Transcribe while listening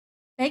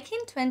Back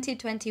in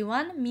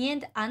 2021, me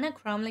and Anna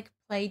Kramlik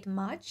played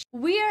match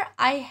where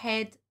I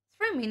had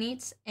 3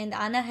 minutes and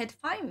Anna had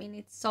 5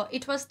 minutes, so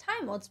it was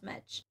time odds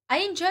match. I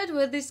enjoyed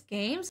with these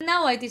games,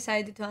 now I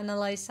decided to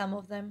analyze some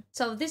of them.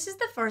 So this is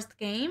the first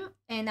game,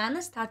 and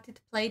Anna started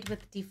played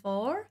with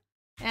d4,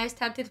 and I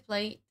started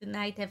play the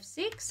knight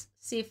f6,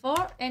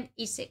 c4 and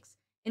e6.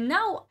 And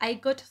now I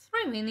got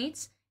 3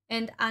 minutes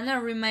and Anna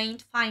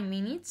remained 5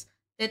 minutes.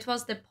 That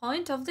was the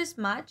point of this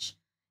match.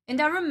 And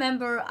I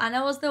remember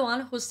Anna was the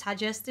one who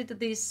suggested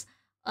this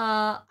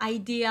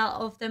idea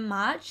of the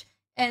match.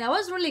 And I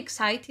was really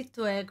excited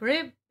to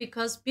agree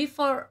because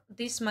before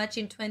this match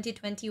in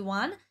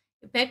 2021,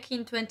 back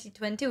in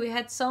 2020, we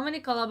had so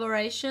many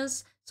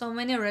collaborations, so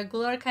many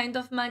regular kind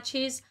of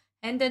matches,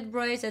 handed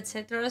brace,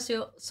 etc.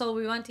 So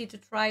we wanted to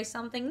try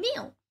something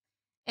new.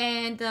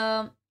 And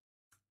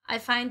I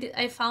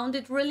found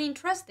it really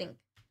interesting.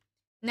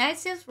 Knight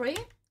c3,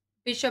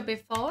 bishop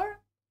b4,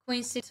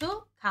 queen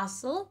c2,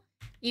 castle,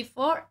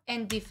 e4,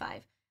 and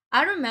d5.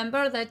 I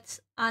remember that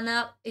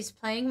Anna is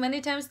playing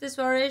many times this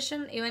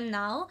variation, even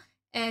now,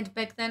 and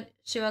back then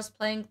she was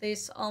playing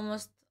this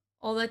almost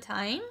all the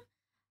time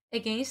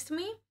against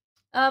me.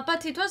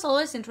 But it was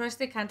always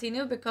interesting to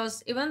continue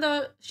because even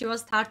though she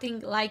was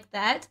starting like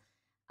that,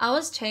 I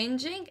was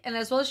changing, and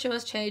as well she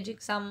was changing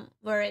some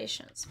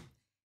variations.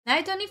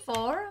 Knight on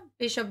e4,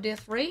 bishop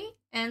d3,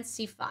 and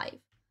c5.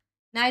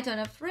 Knight on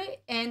f3,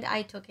 and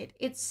I took it.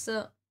 It's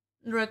a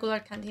regular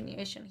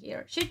continuation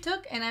here. She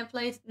took, and I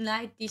played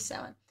knight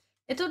d7.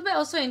 It would be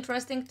also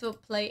interesting to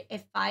play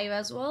f5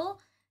 as well.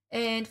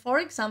 And for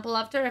example,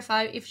 after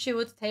f5, if she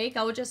would take,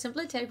 I would just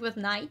simply take with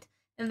knight,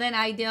 and then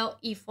ideal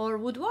e4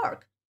 would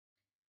work.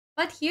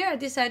 But here I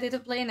decided to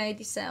play knight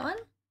d7,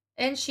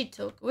 and she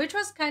took, which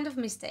was kind of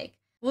mistake.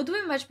 Would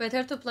be much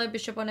better to play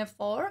bishop on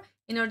f4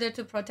 in order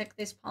to protect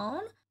this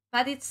pawn,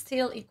 but it's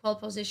still equal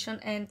position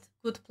and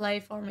good play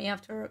for me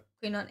after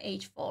queen on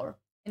h4.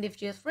 And if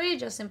g3,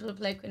 just simply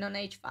play queen on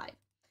h5.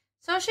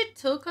 So she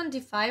took on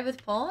d5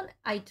 with pawn,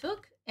 I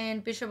took,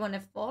 and bishop on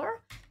f4,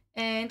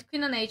 and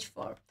queen on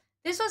h4.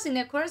 This was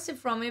inaccuracy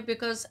from me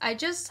because I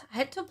just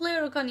had to play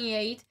rook on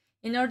e8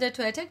 in order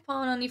to attack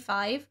pawn on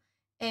e5,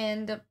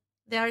 and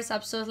there is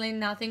absolutely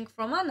nothing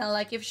from Anna.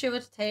 Like if she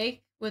would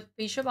take with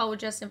bishop, I would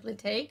just simply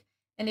take,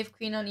 and if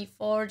queen on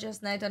e4,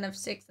 just knight on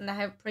f6, and I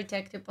have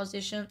protective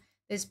position.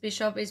 This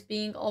bishop is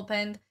being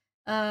opened,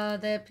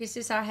 the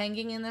pieces are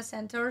hanging in the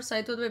center, so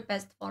it would be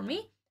best for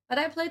me. But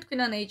I played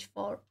queen on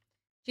h4.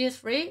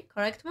 g3,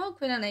 correct move,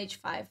 queen on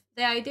h5.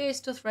 The idea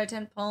is to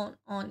threaten pawn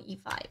on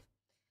e5.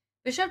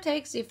 Bishop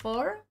takes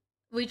e4,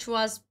 which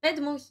was bad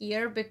move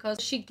here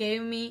because she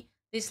gave me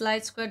this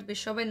light squared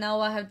bishop, and now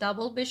I have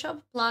double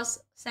bishop, plus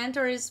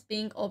center is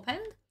being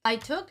opened. I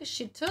took,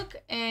 she took,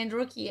 and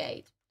rook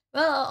e8.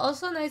 Well,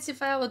 also knight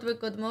c5 would be a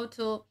good move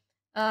to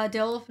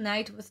develop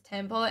knight with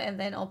tempo and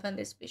then open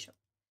this bishop.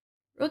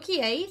 Rook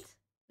e8,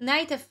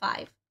 knight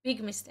f5.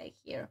 Big mistake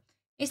here.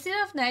 Instead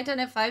of knight on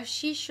f5,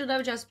 she should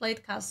have just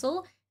played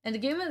castle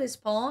and given me this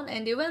pawn,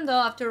 and even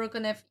though after rook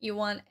on f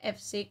e1,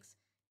 f6,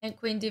 and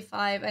queen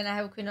d5, and I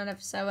have queen on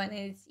f7, and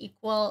it's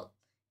equal,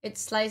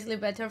 it's slightly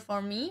better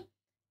for me,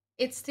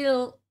 it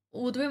still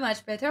would be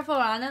much better for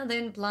Anna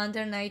than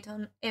blunder knight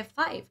on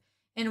f5.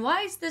 And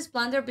why is this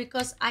blunder?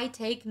 Because I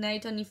take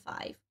knight on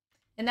e5.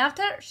 And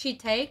after she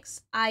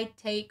takes, I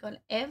take on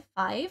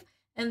f5,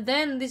 and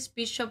then this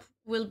bishop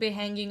will be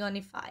hanging on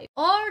e5.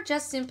 Or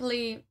just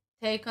simply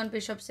take on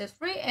bishop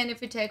c3, and if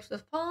he takes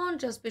with pawn,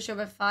 just bishop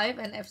f5,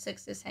 and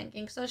f6 is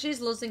hanging. So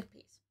she's losing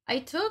piece. I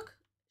took,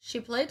 she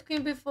played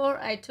queen b4,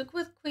 I took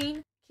with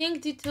queen, king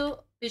d2,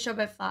 bishop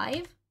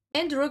f5,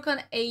 and rook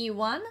on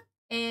ae1,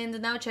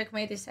 and now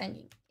checkmate is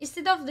hanging.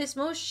 Instead of this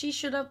move, she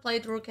should have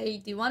played rook a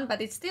d1,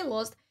 but it's still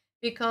lost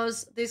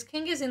because this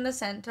king is in the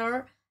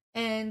center,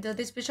 and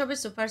this bishop is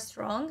super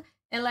strong,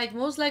 and like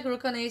moves like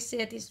rook on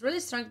a8 is really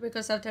strong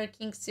because after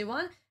king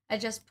c1, I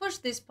just push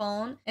this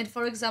pawn, and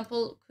for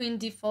example, queen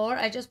d4,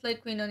 I just play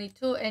queen on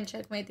e2 and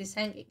checkmate is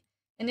hanging.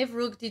 And if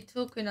rook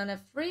d2, queen on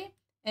f3,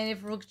 and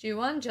if rook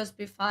g1, just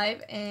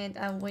b5, and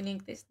I'm winning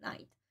this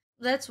knight.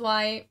 That's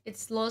why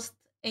it's lost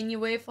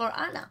anyway for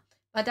Anna.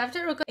 But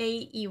after rook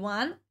a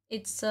e1,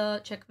 it's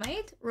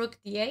checkmate, rook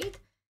d8,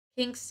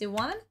 king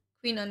c1,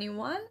 queen on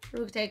e1,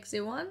 rook takes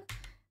e1,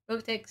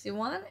 rook takes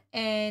e1,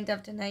 and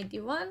after knight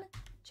d1,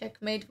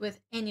 checkmate with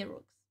any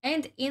rooks.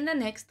 And in the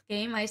next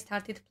game, I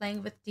started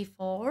playing with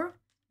d4,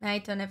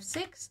 knight on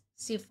f6,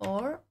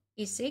 c4,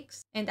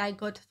 e6, and I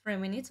got 3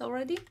 minutes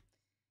already.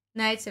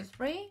 Knight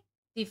f3,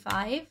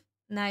 d5,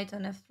 knight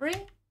on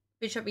f3,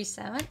 bishop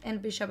e7,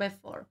 and bishop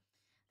f4.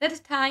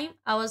 That time,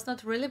 I was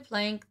not really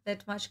playing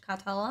that much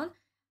Catalan,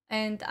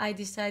 and I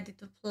decided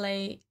to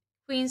play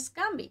Queen's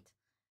Gambit.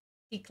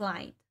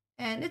 Declined.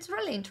 And it's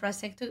really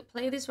interesting to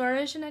play this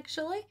variation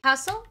actually.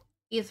 Castle,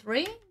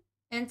 e3,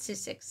 and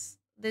c6.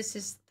 This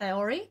is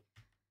theory.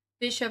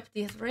 Bishop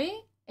d3,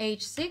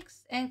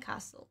 h6, and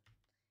castle.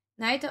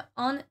 Knight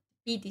on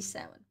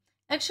bd7.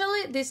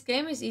 Actually, this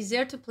game is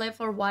easier to play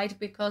for white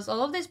because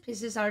all of these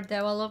pieces are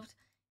developed.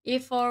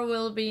 e4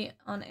 will be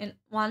on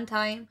one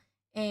time,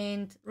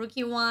 and rook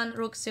e1,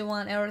 rook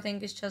c1,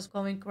 everything is just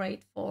going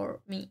great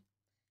for me.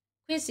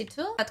 Queen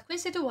c2, but queen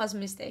c2 was a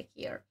mistake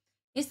here.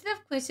 Instead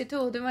of queen c2, it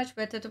would be much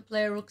better to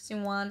play rook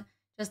c1,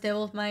 just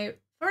develop my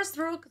first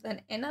rook,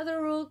 then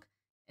another rook,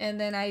 and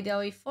then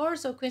ideally e4,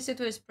 so queen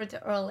c2 is pretty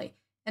early.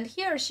 And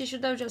here she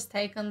should have just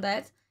taken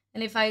that,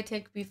 and if I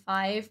take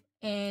b5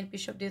 and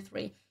bishop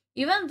d3,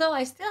 even though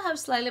I still have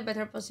slightly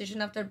better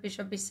position after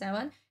bishop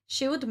b7,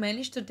 she would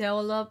manage to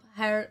develop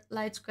her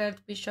light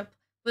squared bishop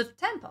with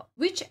tempo,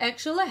 which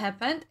actually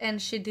happened,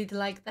 and she did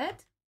like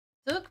that.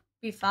 Took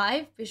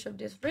b5, bishop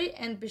d3,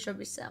 and bishop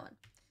b7.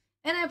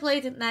 And I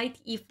played knight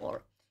e4.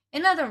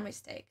 Another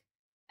mistake.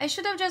 I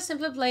should have just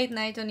simply played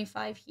knight on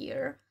e5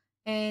 here,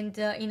 and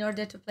in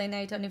order to play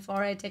knight on e4,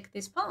 I take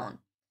this pawn.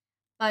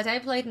 But I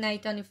played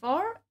knight on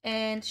e4,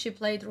 and she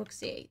played rook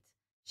c8.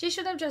 She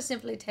should have just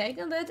simply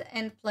taken that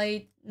and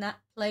play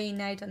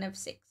knight on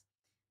f6.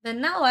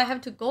 Then now I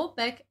have to go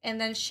back, and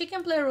then she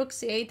can play rook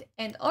c8,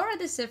 and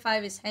already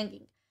c5 is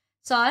hanging.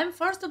 So I'm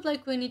forced to play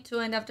queen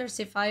e2, and after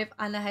c5,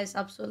 Anna has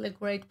absolutely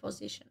great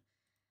position.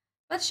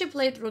 But she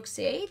played rook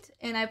c8,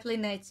 and I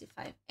played knight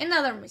c5.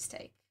 Another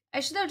mistake.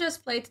 I should have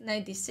just played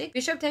knight d6,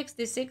 bishop takes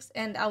d6,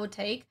 and I would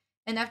take,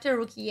 and after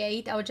rook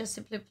e8, I would just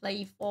simply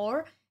play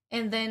e4,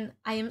 and then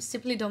I am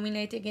simply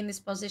dominating in this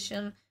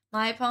position.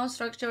 My pawn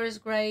structure is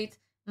great,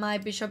 my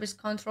bishop is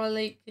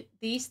controlling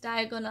this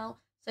diagonal,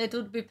 so it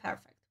would be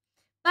perfect.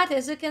 But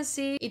as you can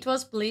see, it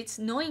was blitz,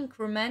 no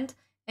increment,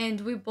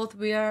 and we both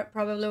were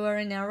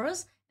probably in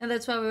errors, and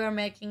that's why we were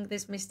making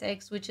these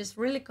mistakes, which is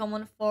really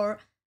common for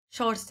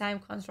short time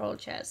control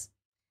chess.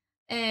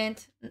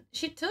 And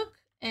she took,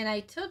 and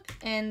I took,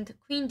 and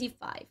queen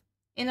d5.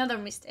 Another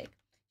mistake.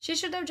 She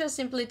should have just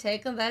simply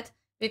taken that,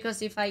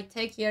 because if I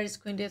take here is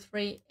queen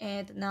d3,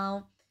 and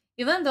now,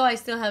 even though I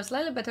still have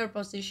slightly better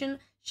position,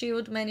 she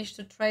would manage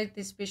to trade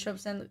these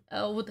bishops and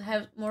would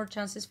have more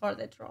chances for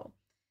the draw.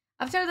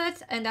 After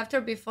that, and after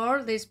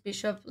b4, this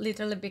bishop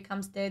literally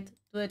becomes dead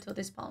due to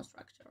this pawn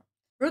structure.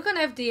 Rook on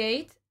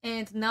fd8,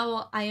 and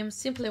now I am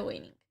simply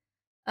winning.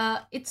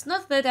 It's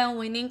not that I'm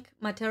winning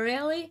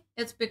materially,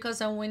 it's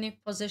because I'm winning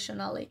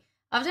positionally.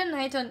 After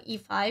knight on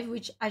e5,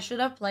 which I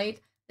should have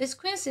played, this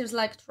queen seems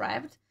like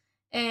trapped,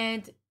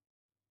 and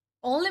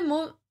only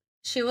move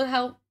she will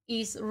have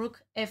is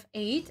rook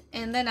f8,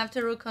 and then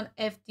after rook on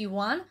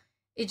fd1,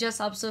 it's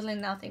just absolutely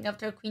nothing.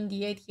 After queen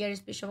d8, here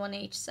is bishop on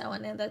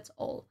h7, and that's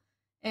all.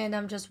 And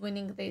I'm just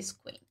winning this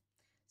queen.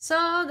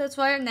 So that's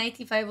why knight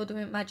e5 would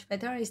be much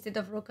better instead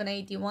of rook on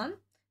ad1,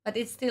 but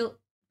it's still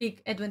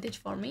big advantage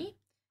for me.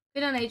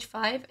 Queen on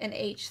h5 and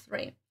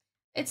h3.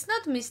 It's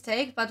not a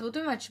mistake, but would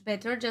be much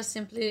better just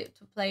simply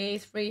to play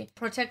a3,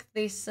 protect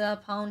this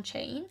pawn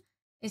chain,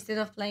 instead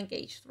of playing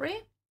h3,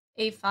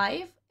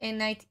 a5, and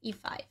knight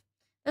e5.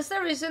 That's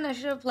the reason I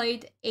should have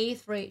played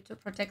a3 to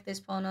protect this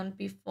pawn on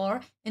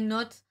b4 and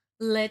not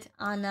let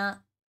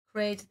Anna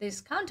create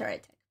this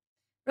counterattack.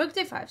 Rook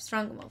d5,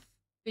 strong move.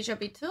 Bishop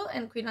e2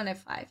 and queen on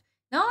f5.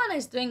 Now Anna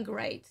is doing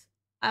great.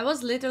 I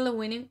was literally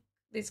winning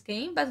this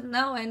game, but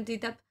now I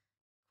ended up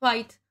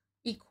quite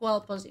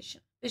equal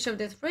position. Bishop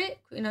d3,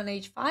 queen on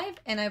h5,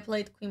 and I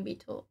played queen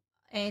b2.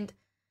 And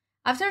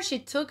after she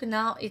took,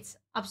 now it's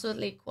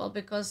absolutely equal,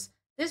 because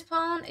this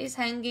pawn is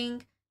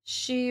hanging.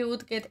 She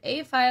would get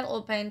a file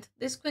opened.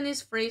 This queen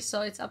is free,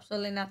 so it's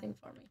absolutely nothing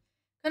for me.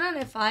 Queen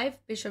on f5,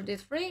 bishop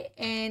d3,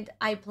 and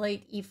I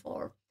played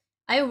e4.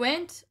 I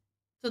went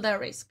to the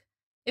risk.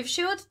 If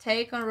she would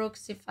take on rook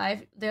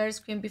c5, there is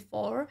queen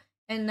b4,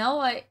 and now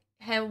I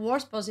have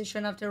worse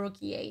position after rook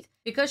e8,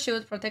 because she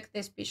would protect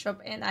this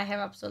bishop and I have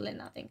absolutely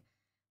nothing.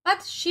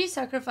 But she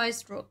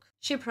sacrificed rook.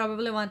 She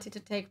probably wanted to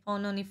take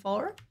pawn on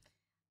e4.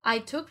 I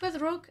took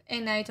with rook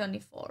and knight on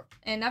e4.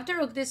 And after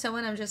rook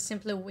d7, I'm just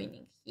simply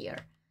winning here.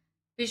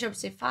 Bishop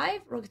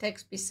c5, rook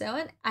takes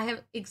b7. I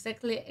have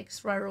exactly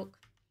extra rook.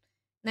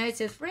 Knight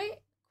c3,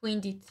 queen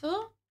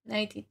d2,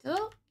 knight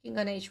e2, king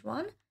on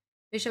h1,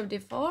 bishop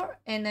d4,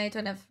 and knight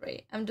on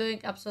f3. I'm doing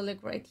absolutely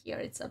great here.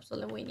 It's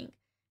absolutely winning.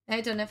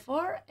 Knight on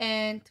f4,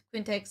 and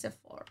queen takes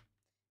f4.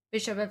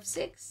 Bishop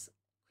f6,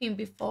 queen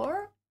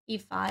b4,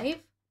 e5,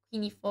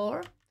 queen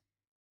e4,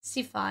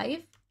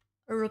 c5,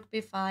 rook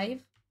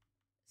b5,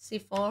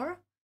 c4,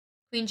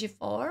 queen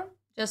g4.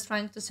 Just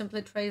trying to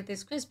simply trade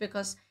these queens,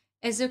 because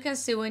as you can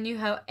see, when you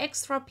have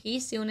extra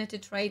piece, you need to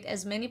trade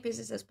as many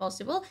pieces as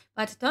possible,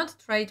 but don't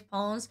trade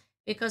pawns,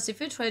 because if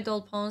you trade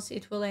all pawns,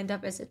 it will end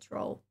up as a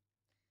draw.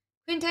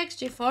 Queen takes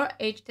g4,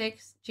 h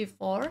takes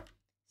g4,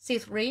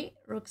 c3,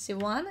 rook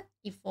c1,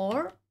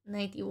 e4,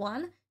 knight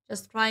e1.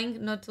 Just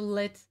trying not to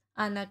let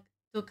Anna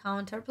to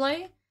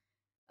counterplay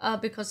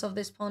because of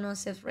this pawn on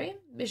c3.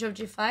 Bishop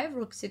g5,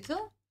 rook c2,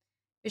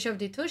 bishop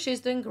d2. She's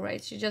doing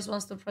great. She just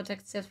wants to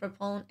protect c3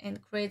 pawn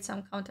and create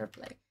some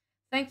counterplay.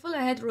 Thankfully,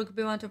 I had rook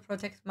b1 to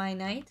protect my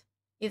knight.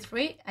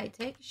 e3, I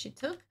take, she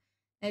took.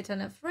 Knight on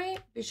f3,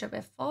 bishop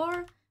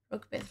f4,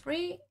 rook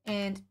b3,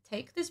 and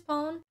take this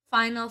pawn.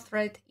 Final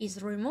threat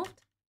is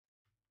removed.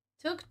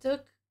 Took,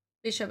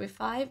 bishop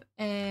e5,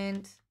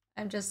 and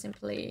I'm just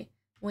simply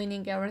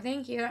winning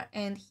everything here.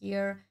 And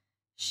here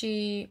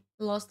She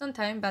lost on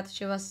time, but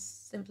she was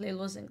simply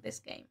losing this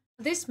game.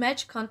 This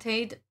match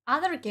contained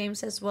other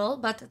games as well,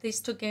 but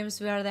these two games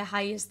were the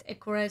highest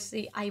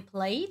accuracy I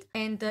played,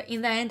 and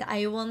in the end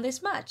I won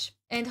this match.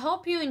 And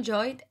hope you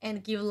enjoyed,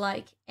 and give a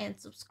like and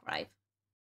subscribe.